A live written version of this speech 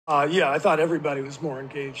Yeah, I thought everybody was more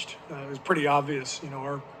engaged. It was pretty obvious,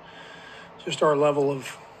 our level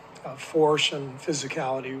of force and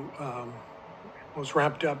physicality was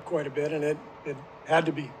ramped up quite a bit, and it had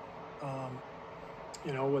to be. Um,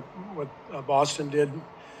 what Boston did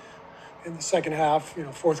in the second half,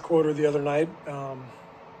 fourth quarter the other night,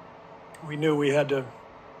 we knew we had to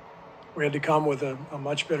come with a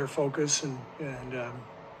much better focus and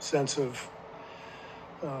sense of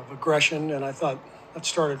aggression, and I thought that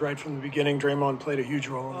started right from the beginning. Draymond played a huge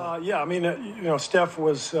role in that. Yeah, I mean, Steph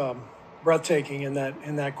was breathtaking in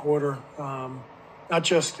that quarter. Not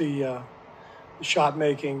just the shot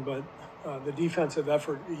making, but the defensive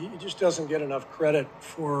effort. He just doesn't get enough credit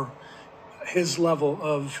for his level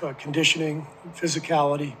of conditioning,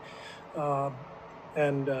 physicality,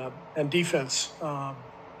 and defense.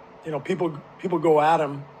 People go at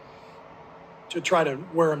him to try to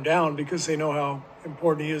wear him down because they know how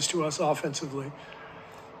important he is to us offensively.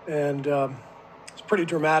 And it's pretty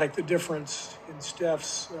dramatic, the difference in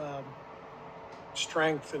Steph's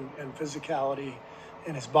strength and physicality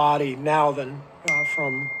in his body now than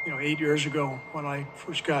from 8 years ago when I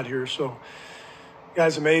first got here. So the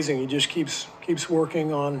guy's amazing. He just keeps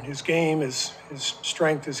working on his game, his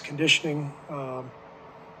strength, his conditioning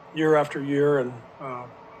year after year, and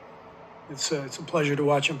it's a pleasure to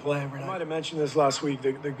watch him play every night. I might have mentioned this last week.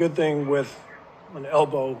 The good thing with an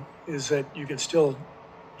elbow is that you can still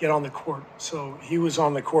get on the court. So he was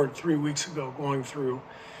on the court 3 weeks ago going through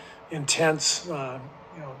intense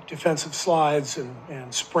defensive slides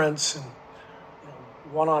and sprints and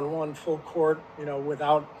one-on-one full court,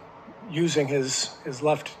 without using his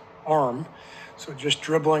left arm. So just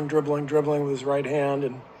dribbling with his right hand.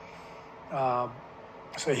 And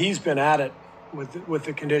so he's been at it with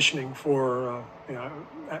the conditioning for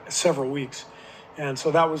several weeks. And so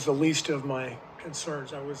that was the least of my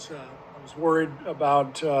concerns. I was worried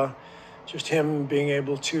about just him being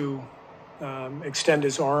able to extend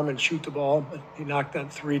his arm and shoot the ball, but he knocked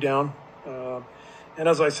that three down. And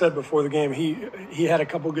as I said before the game, he had a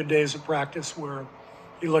couple good days of practice where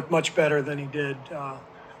he looked much better than he did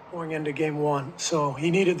going into game one. So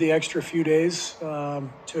he needed the extra few days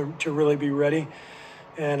to really be ready.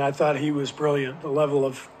 And I thought he was brilliant. The level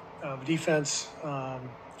of defense,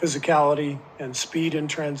 physicality, and speed in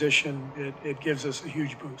transition, it gives us a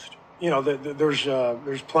huge boost.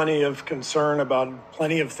 There's plenty of concern about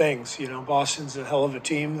plenty of things. Boston's a hell of a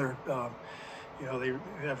team. They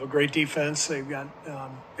have a great defense. They've got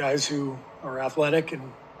guys who are athletic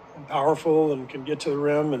and powerful and can get to the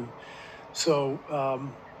rim. And so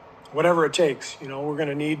whatever it takes, we're going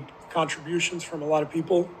to need contributions from a lot of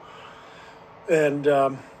people. And,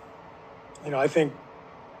 I think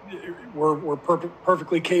we're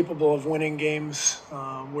perfectly capable of winning games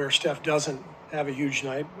where Steph doesn't have a huge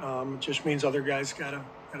night. It just means other guys got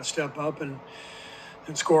to step up and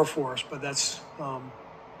score for us. But that's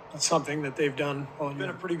something that they've done all year. Been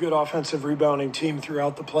a pretty good offensive rebounding team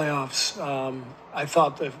throughout the playoffs. I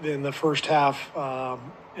thought that in the first half,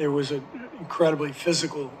 it was an incredibly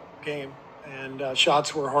physical game, and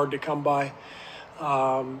shots were hard to come by.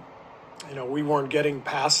 We weren't getting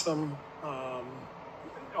past them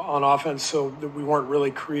on offense, so that we weren't really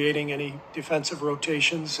creating any defensive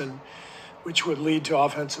rotations, and which would lead to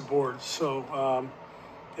offensive boards. So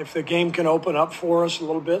if the game can open up for us a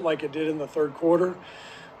little bit like it did in the third quarter,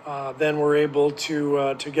 then we're able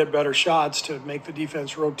to get better shots to make the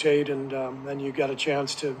defense rotate, and then you got a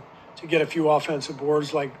chance to get a few offensive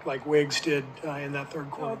boards like Wiggs did in that third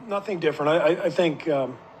quarter. Nothing different. I think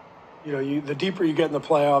the deeper you get in the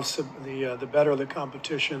playoffs, the better the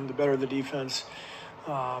competition, the better the defense.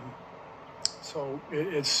 So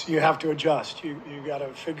you have to adjust. You got to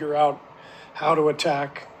figure out how to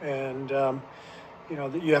attack, and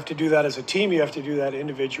you have to do that as a team. You have to do that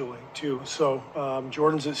individually too. So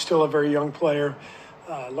Jordan's still a very young player,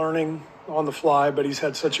 learning on the fly, but he's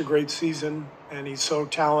had such a great season, and he's so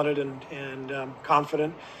talented and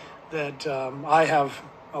confident that I have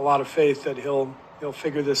a lot of faith that he'll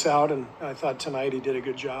figure this out. And I thought tonight he did a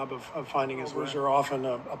good job of finding his way. Are often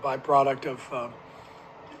a byproduct of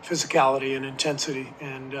physicality and intensity,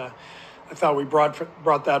 and I thought we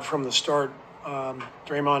brought that from the start.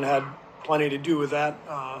 Draymond had plenty to do with that.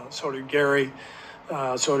 So did Gary.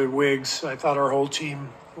 So did Wiggs. I thought our whole team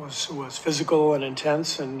was physical and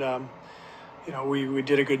intense, and we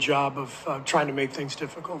did a good job of trying to make things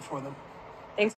difficult for them.